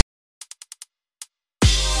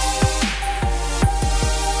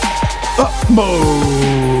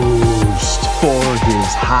utmost for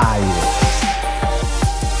his highest.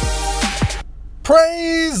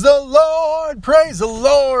 Praise the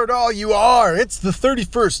Lord, all you are. It's the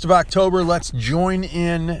 31st of October. Let's join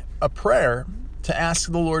in a prayer to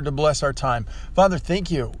ask the Lord to bless our time. Father,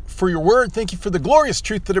 thank you for your word. Thank you for the glorious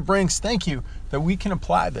truth that it brings. Thank you that we can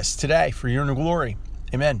apply this today for your glory.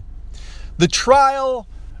 Amen. The trial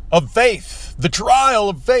of faith. The trial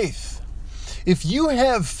of faith. If you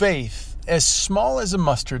have faith as small as a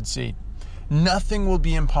mustard seed, nothing will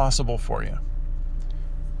be impossible for you.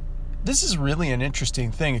 This is really an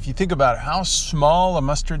interesting thing. If you think about how small a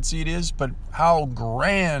mustard seed is, but how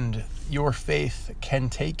grand your faith can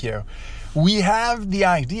take you. We have the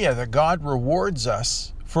idea that God rewards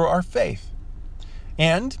us for our faith.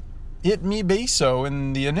 And it may be so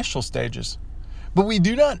in the initial stages. But we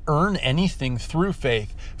do not earn anything through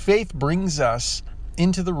faith. Faith brings us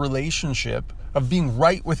into the relationship of being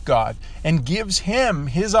right with God and gives Him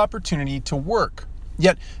His opportunity to work.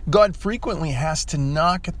 Yet God frequently has to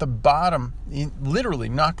knock at the bottom, literally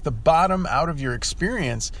knock the bottom out of your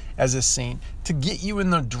experience as a saint to get you in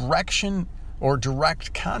the direction or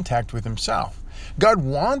direct contact with Himself. God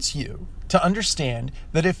wants you to understand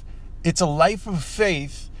that if it's a life of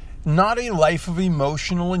faith, not a life of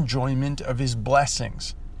emotional enjoyment of His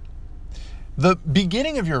blessings. The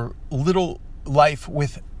beginning of your little life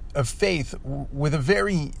of faith with a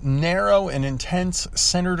very narrow and intense,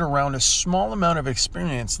 centered around a small amount of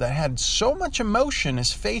experience that had so much emotion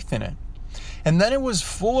as faith in it. And then it was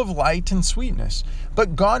full of light and sweetness.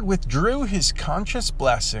 But God withdrew His conscious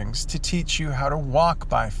blessings to teach you how to walk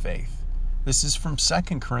by faith. This is from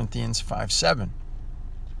 2 Corinthians 5:7.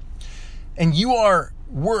 And you are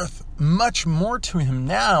worth much more to Him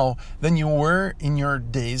now than you were in your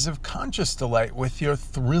days of conscious delight with your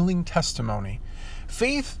thrilling testimony.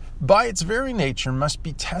 Faith, by its very nature, must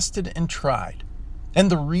be tested and tried. And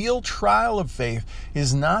the real trial of faith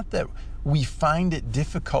is not that we find it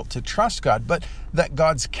difficult to trust God, but that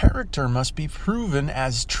God's character must be proven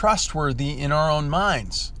as trustworthy in our own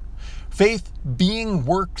minds. Faith being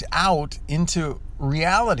worked out into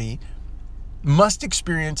reality must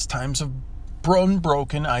experience times of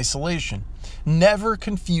unbroken isolation. Never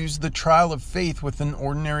confuse the trial of faith with an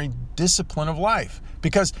ordinary discipline of life,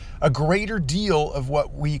 because a greater deal of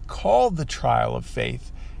what we call the trial of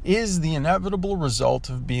faith is the inevitable result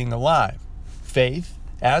of being alive. Faith,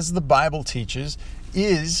 as the Bible teaches,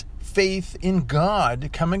 is faith in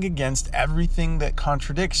God coming against everything that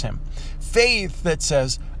contradicts Him. Faith that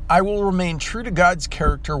says, I will remain true to God's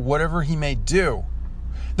character, whatever He may do.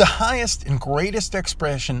 The highest and greatest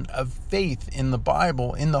expression of faith in the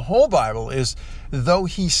Bible, in the whole Bible, is, though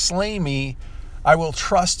He slay me, I will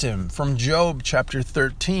trust Him, from Job chapter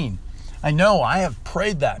 13. I know I have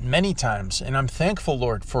prayed that many times, and I'm thankful,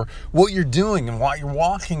 Lord, for what you're doing and what you're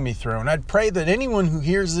walking me through. And I'd pray that anyone who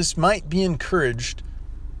hears this might be encouraged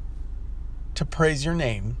to praise your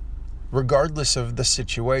name, regardless of the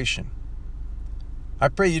situation. I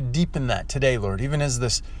pray you deepen that today, Lord, even as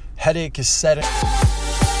this headache is setting.